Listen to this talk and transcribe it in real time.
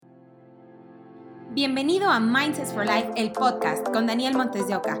Bienvenido a Mindsets for Life, el podcast con Daniel Montes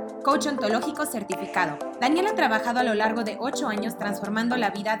de Oca, coach ontológico certificado. Daniel ha trabajado a lo largo de 8 años transformando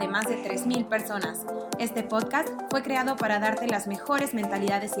la vida de más de 3,000 personas. Este podcast fue creado para darte las mejores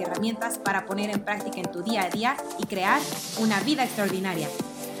mentalidades y herramientas para poner en práctica en tu día a día y crear una vida extraordinaria.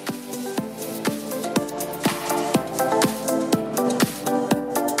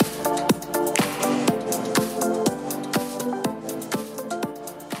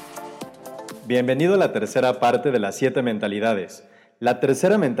 Bienvenido a la tercera parte de las 7 mentalidades. La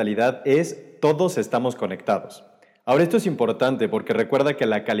tercera mentalidad es todos estamos conectados. Ahora esto es importante porque recuerda que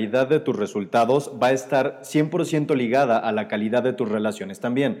la calidad de tus resultados va a estar 100% ligada a la calidad de tus relaciones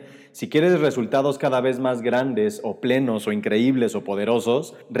también. Si quieres resultados cada vez más grandes o plenos o increíbles o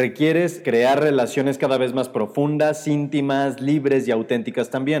poderosos, requieres crear relaciones cada vez más profundas, íntimas, libres y auténticas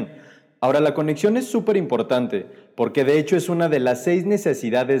también. Ahora, la conexión es súper importante porque de hecho es una de las 6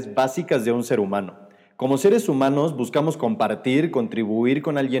 necesidades básicas de un ser humano. Como seres humanos buscamos compartir, contribuir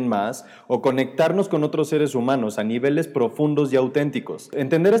con alguien más o conectarnos con otros seres humanos a niveles profundos y auténticos.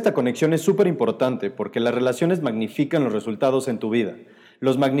 Entender esta conexión es súper importante porque las relaciones magnifican los resultados en tu vida.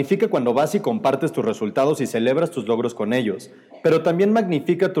 Los magnifica cuando vas y compartes tus resultados y celebras tus logros con ellos, pero también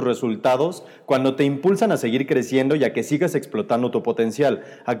magnifica tus resultados cuando te impulsan a seguir creciendo y a que sigas explotando tu potencial,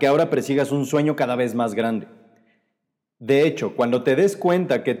 a que ahora persigas un sueño cada vez más grande. De hecho, cuando te des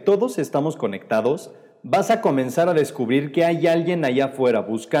cuenta que todos estamos conectados, vas a comenzar a descubrir que hay alguien allá afuera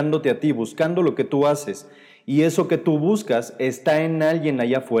buscándote a ti, buscando lo que tú haces, y eso que tú buscas está en alguien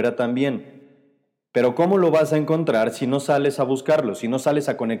allá afuera también. Pero ¿cómo lo vas a encontrar si no sales a buscarlo, si no sales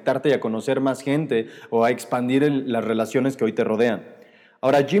a conectarte y a conocer más gente o a expandir las relaciones que hoy te rodean?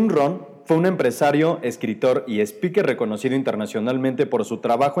 Ahora, Jim Rohn fue un empresario, escritor y speaker reconocido internacionalmente por su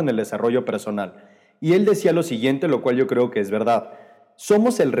trabajo en el desarrollo personal. Y él decía lo siguiente, lo cual yo creo que es verdad.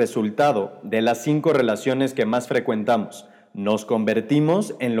 Somos el resultado de las 5 relaciones que más frecuentamos. Nos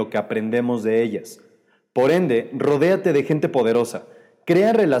convertimos en lo que aprendemos de ellas. Por ende, rodéate de gente poderosa.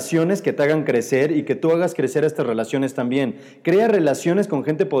 Crea relaciones que te hagan crecer y que tú hagas crecer estas relaciones también. Crea relaciones con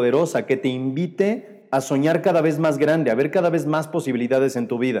gente poderosa que te invite a soñar cada vez más grande, a ver cada vez más posibilidades en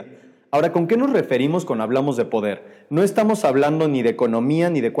tu vida. Ahora, ¿con qué nos referimos cuando hablamos de poder? No estamos hablando ni de economía,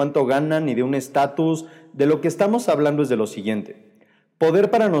 ni de cuánto ganan, ni de un estatus. De lo que estamos hablando es de lo siguiente.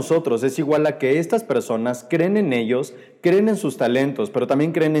 Poder para nosotros es igual a que estas personas creen en ellos, creen en sus talentos, pero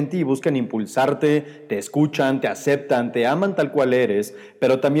también creen en ti, buscan impulsarte, te escuchan, te aceptan, te aman tal cual eres,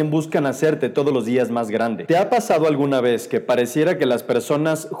 pero también buscan hacerte todos los días más grande. ¿Te ha pasado alguna vez que pareciera que las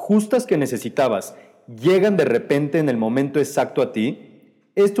personas justas que necesitabas llegan de repente en el momento exacto a ti?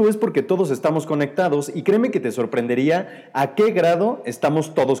 Esto es porque todos estamos conectados y créeme que te sorprendería a qué grado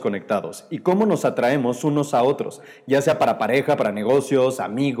estamos todos conectados y cómo nos atraemos unos a otros, ya sea para pareja, para negocios,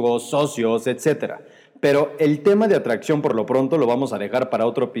 amigos, socios, etc. Pero el tema de atracción por lo pronto lo vamos a dejar para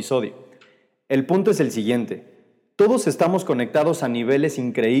otro episodio. El punto es el siguiente. Todos estamos conectados a niveles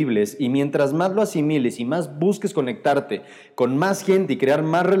increíbles y mientras más lo asimiles y más busques conectarte con más gente y crear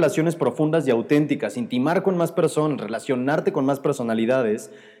más relaciones profundas y auténticas, intimar con más personas, relacionarte con más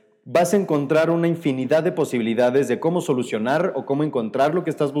personalidades, vas a encontrar una infinidad de posibilidades de cómo solucionar o cómo encontrar lo que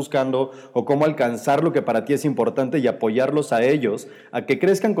estás buscando o cómo alcanzar lo que para ti es importante y apoyarlos a ellos, a que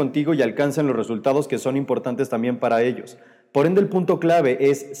crezcan contigo y alcancen los resultados que son importantes también para ellos. Por ende, el punto clave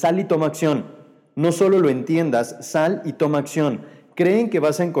es sal y toma acción. No solo lo entiendas, sal y toma acción. Creen que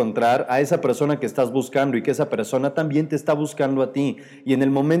vas a encontrar a esa persona que estás buscando y que esa persona también te está buscando a ti. Y en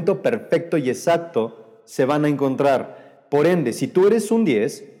el momento perfecto y exacto se van a encontrar. Por ende, si tú eres un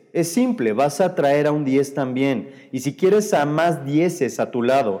 10, es simple, vas a atraer a un 10 también. Y si quieres a más 10 a tu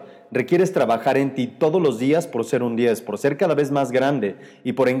lado, requieres trabajar en ti todos los días por ser un 10, por ser cada vez más grande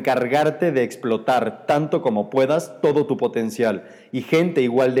y por encargarte de explotar tanto como puedas todo tu potencial. Y gente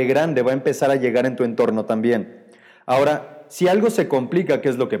igual de grande va a empezar a llegar en tu entorno también. Ahora, si algo se complica, ¿qué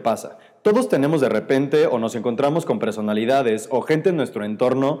es lo que pasa? Todos tenemos de repente o nos encontramos con personalidades o gente en nuestro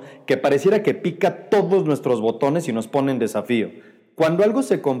entorno que pareciera que pica todos nuestros botones y nos pone en desafío. Cuando algo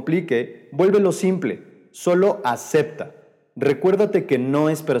se complique, vuélvelo simple, solo acepta. Recuérdate que no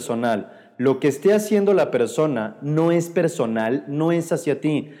es personal. Lo que esté haciendo la persona no es personal, no es hacia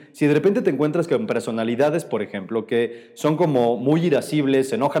ti. Si de repente te encuentras con personalidades, por ejemplo, que son como muy irascibles,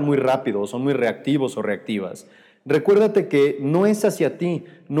 se enojan muy rápido, son muy reactivos o reactivas, recuérdate que no es hacia ti,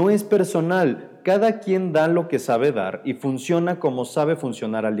 no es personal. Cada quien da lo que sabe dar y funciona como sabe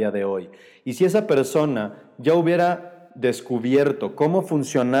funcionar al día de hoy. Y si esa persona ya hubiera descubierto cómo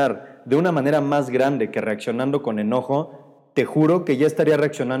funcionar de una manera más grande que reaccionando con enojo, te juro que ya estaría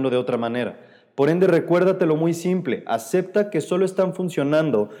reaccionando de otra manera. Por ende, recuérdatelo muy simple, acepta que solo están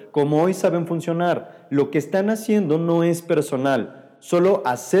funcionando como hoy saben funcionar. Lo que están haciendo no es personal, solo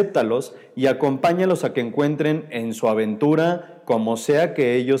acéptalos y acompáñalos a que encuentren en su aventura, como sea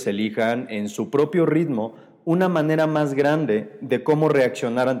que ellos elijan, en su propio ritmo, una manera más grande de cómo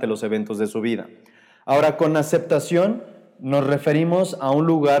reaccionar ante los eventos de su vida. Ahora, con aceptación nos referimos a un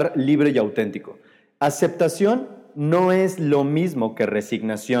lugar libre y auténtico. Aceptación no es lo mismo que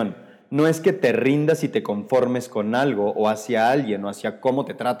resignación. No es que te rindas y te conformes con algo o hacia alguien o hacia cómo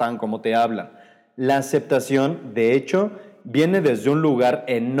te tratan, cómo te hablan. La aceptación, de hecho, viene desde un lugar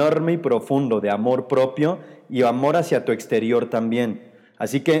enorme y profundo de amor propio y amor hacia tu exterior también.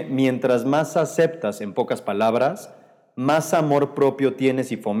 Así que mientras más aceptas, en pocas palabras, más amor propio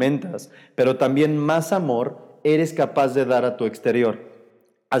tienes y fomentas, pero también más amor eres capaz de dar a tu exterior.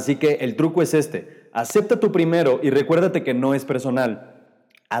 Así que el truco es este: acepta tú primero y recuérdate que no es personal.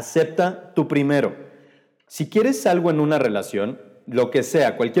 Acepta tú primero. Si quieres algo en una relación, lo que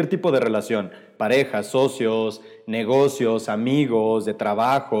sea, cualquier tipo de relación, pareja, socios, negocios, amigos, de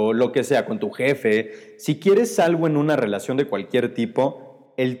trabajo, lo que sea, con tu jefe, si quieres algo en una relación de cualquier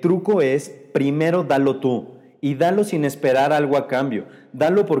tipo, el truco es primero dalo tú y dalo sin esperar algo a cambio.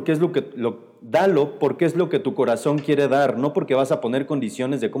 Dalo porque es lo que tu corazón quiere dar, no porque vas a poner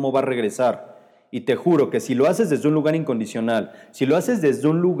condiciones de cómo va a regresar. Y te juro que si lo haces desde un lugar incondicional, si lo haces desde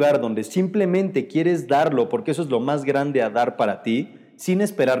un lugar donde simplemente quieres darlo porque eso es lo más grande a dar para ti, sin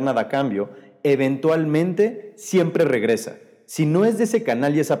esperar nada a cambio, eventualmente siempre regresa. Si no es de ese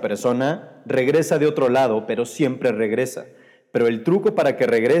canal y esa persona, regresa de otro lado, pero siempre regresa. Pero el truco para que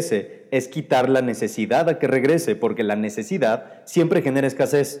regrese es quitar la necesidad a que regrese, porque la necesidad siempre genera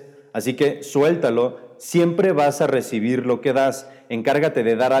escasez. Así que suéltalo, siempre vas a recibir lo que das. Encárgate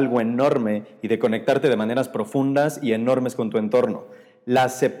de dar algo enorme y de conectarte de maneras profundas y enormes con tu entorno. La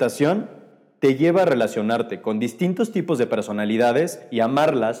aceptación te lleva a relacionarte con distintos tipos de personalidades y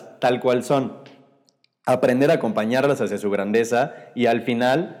amarlas tal cual son. Aprender a acompañarlas hacia su grandeza y al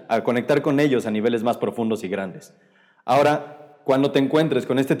final a conectar con ellos a niveles más profundos y grandes. Ahora, cuando te encuentres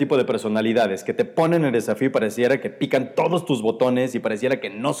con este tipo de personalidades que te ponen en desafío y pareciera que pican todos tus botones y pareciera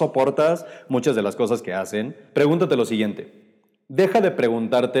que no soportas muchas de las cosas que hacen, pregúntate lo siguiente. Deja de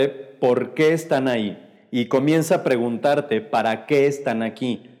preguntarte por qué están ahí y comienza a preguntarte para qué están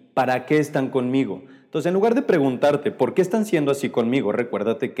aquí, para qué están conmigo. Entonces, en lugar de preguntarte por qué están siendo así conmigo,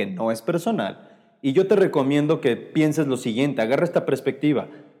 recuérdate que no es personal. Y yo te recomiendo que pienses lo siguiente, agarra esta perspectiva.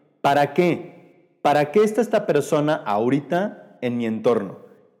 ¿Para qué? ¿Para qué está esta persona ahorita en mi entorno?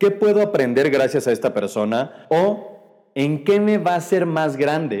 ¿Qué puedo aprender gracias a esta persona? ¿O en qué me va a hacer más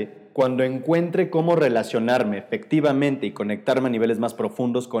grande cuando encuentre cómo relacionarme efectivamente y conectarme a niveles más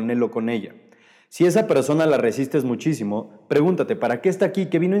profundos con él o con ella? Si esa persona la resistes muchísimo, pregúntate, ¿para qué está aquí?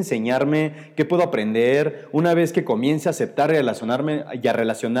 ¿Qué vino a enseñarme? ¿Qué puedo aprender? Una vez que comience a aceptar y a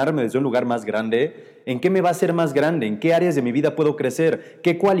relacionarme desde un lugar más grande, ¿en qué me va a hacer más grande? ¿En qué áreas de mi vida puedo crecer?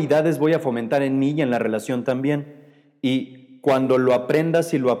 ¿Qué cualidades voy a fomentar en mí y en la relación también? Y cuando lo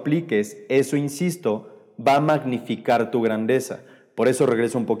aprendas y lo apliques, eso, insisto, va a magnificar tu grandeza. Por eso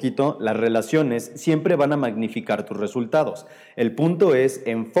regreso un poquito, las relaciones siempre van a magnificar tus resultados. El punto es,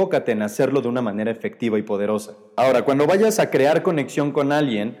 enfócate en hacerlo de una manera efectiva y poderosa. Ahora, cuando vayas a crear conexión con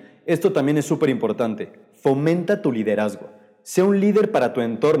alguien, esto también es súper importante. Fomenta tu liderazgo. Sé un líder para tu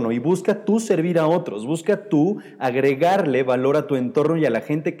entorno y busca tú servir a otros. Busca tú agregarle valor a tu entorno y a la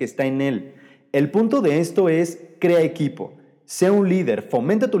gente que está en él. El punto de esto es, crea equipo. Sé un líder,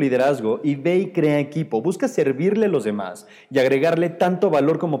 fomenta tu liderazgo y ve y crea equipo. Busca servirle a los demás y agregarle tanto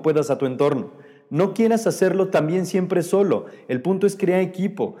valor como puedas a tu entorno. No quieras hacerlo también siempre solo. El punto es crear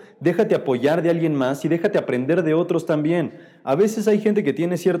equipo. Déjate apoyar de alguien más y déjate aprender de otros también. A veces hay gente que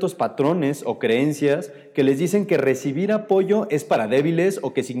tiene ciertos patrones o creencias que les dicen que recibir apoyo es para débiles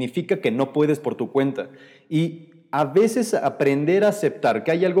o que significa que no puedes por tu cuenta. Y a veces aprender a aceptar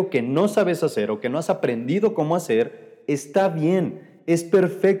que hay algo que no sabes hacer o que no has aprendido cómo hacer está bien, es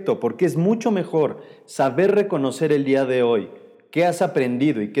perfecto, porque es mucho mejor saber reconocer el día de hoy qué has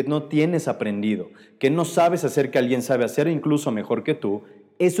aprendido y qué no tienes aprendido, qué no sabes hacer que alguien sabe hacer incluso mejor que tú.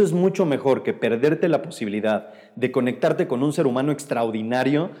 Eso es mucho mejor que perderte la posibilidad de conectarte con un ser humano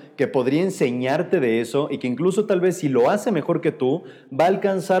extraordinario que podría enseñarte de eso y que incluso tal vez si lo hace mejor que tú, va a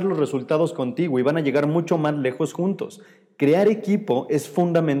alcanzar los resultados contigo y van a llegar mucho más lejos juntos. Crear equipo es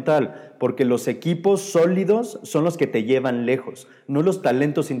fundamental porque los equipos sólidos son los que te llevan lejos, no los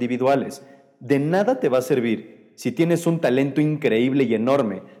talentos individuales. De nada te va a servir si tienes un talento increíble y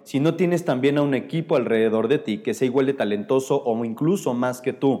enorme, si no tienes también a un equipo alrededor de ti que sea igual de talentoso o incluso más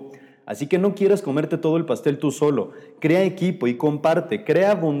que tú. Así que no quieras comerte todo el pastel tú solo. Crea equipo y comparte,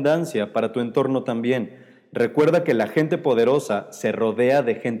 crea abundancia para tu entorno también. Recuerda que la gente poderosa se rodea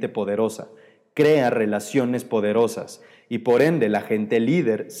de gente poderosa, crea relaciones poderosas y por ende la gente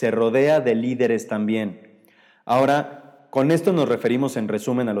líder se rodea de líderes también. Ahora, con esto nos referimos en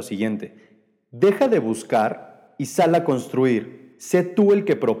resumen a lo siguiente. Deja de buscar y sal a construir. Sé tú el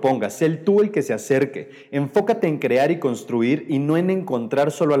que proponga, sé tú el que se acerque. Enfócate en crear y construir y no en encontrar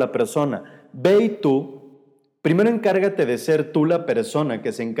solo a la persona. Ve y tú. Primero encárgate de ser tú la persona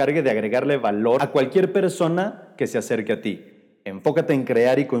que se encargue de agregarle valor a cualquier persona que se acerque a ti. Enfócate en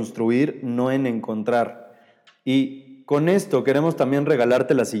crear y construir, no en encontrar. Y con esto queremos también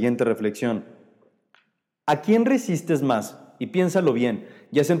regalarte la siguiente reflexión. ¿A quién resistes más? Y piénsalo bien,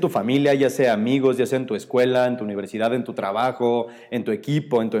 ya sea en tu familia, ya sea amigos, ya sea en tu escuela, en tu universidad, en tu trabajo, en tu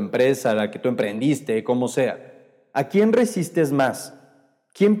equipo, en tu empresa, la que tú emprendiste, como sea. ¿A quién resistes más?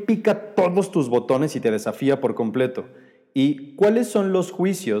 ¿Quién pica todos tus botones y te desafía por completo? ¿Y cuáles son los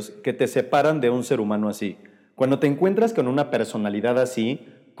juicios que te separan de un ser humano así? Cuando te encuentras con una personalidad así,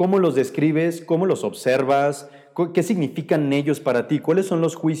 ¿cómo los describes? ¿Cómo los observas? ¿Qué significan ellos para ti? ¿Cuáles son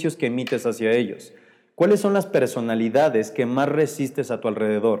los juicios que emites hacia ellos? ¿Cuáles son las personalidades que más resistes a tu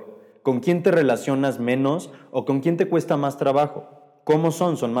alrededor? ¿Con quién te relacionas menos o con quién te cuesta más trabajo? ¿Cómo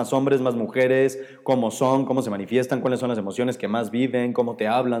son? ¿Son más hombres, más mujeres? ¿Cómo son? ¿Cómo se manifiestan? ¿Cuáles son las emociones que más viven? ¿Cómo te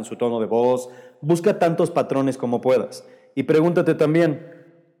hablan? ¿Su tono de voz? Busca tantos patrones como puedas. Y pregúntate también,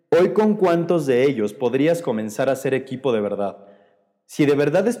 ¿hoy con cuántos de ellos podrías comenzar a ser equipo de verdad? Si de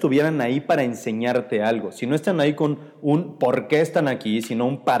verdad estuvieran ahí para enseñarte algo, si no están ahí con un por qué están aquí, sino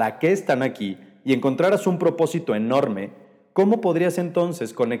un para qué están aquí, y encontraras un propósito enorme, ¿cómo podrías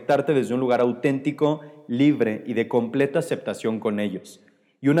entonces conectarte desde un lugar auténtico, libre y de completa aceptación con ellos?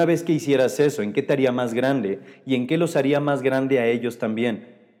 Y una vez que hicieras eso, ¿en qué te haría más grande? ¿Y en qué los haría más grande a ellos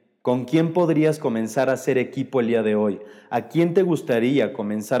también? ¿Con quién podrías comenzar a ser equipo el día de hoy? ¿A quién te gustaría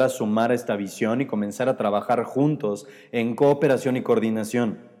comenzar a sumar a esta visión y comenzar a trabajar juntos en cooperación y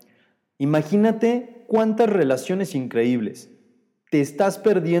coordinación? Imagínate cuántas relaciones increíbles te estás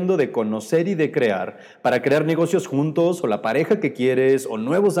perdiendo de conocer y de crear para crear negocios juntos o la pareja que quieres o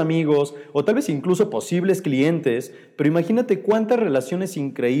nuevos amigos o tal vez incluso posibles clientes, pero imagínate cuántas relaciones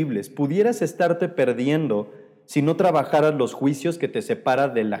increíbles pudieras estarte perdiendo si no trabajaras los juicios que te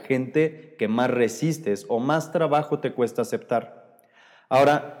separan de la gente que más resistes o más trabajo te cuesta aceptar.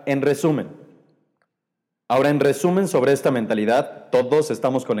 Ahora, en resumen sobre esta mentalidad, todos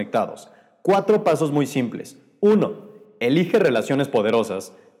estamos conectados. 4 pasos muy simples. 1. Elige relaciones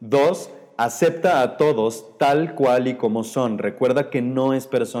poderosas. 2. Acepta a todos tal cual y como son. Recuerda que no es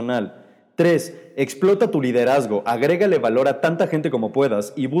personal. 3. Explota tu liderazgo. Agrégale valor a tanta gente como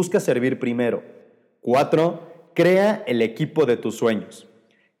puedas y busca servir primero. 4. Crea el equipo de tus sueños.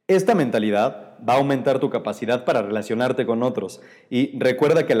 Esta mentalidad va a aumentar tu capacidad para relacionarte con otros y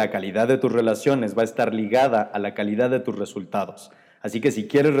recuerda que la calidad de tus relaciones va a estar ligada a la calidad de tus resultados. Así que si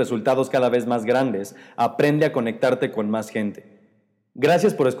quieres resultados cada vez más grandes, aprende a conectarte con más gente.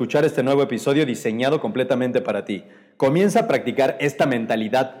 Gracias por escuchar este nuevo episodio diseñado completamente para ti. Comienza a practicar esta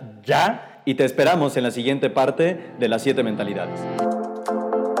mentalidad ya y te esperamos en la siguiente parte de las 7 mentalidades.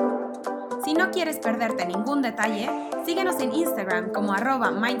 Si no quieres perderte ningún detalle, síguenos en Instagram como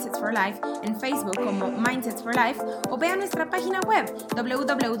 @MindsetsForLife, en Facebook como Mindsets for Life o ve a nuestra página web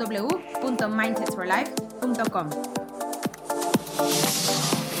www.mindsetsforlife.com.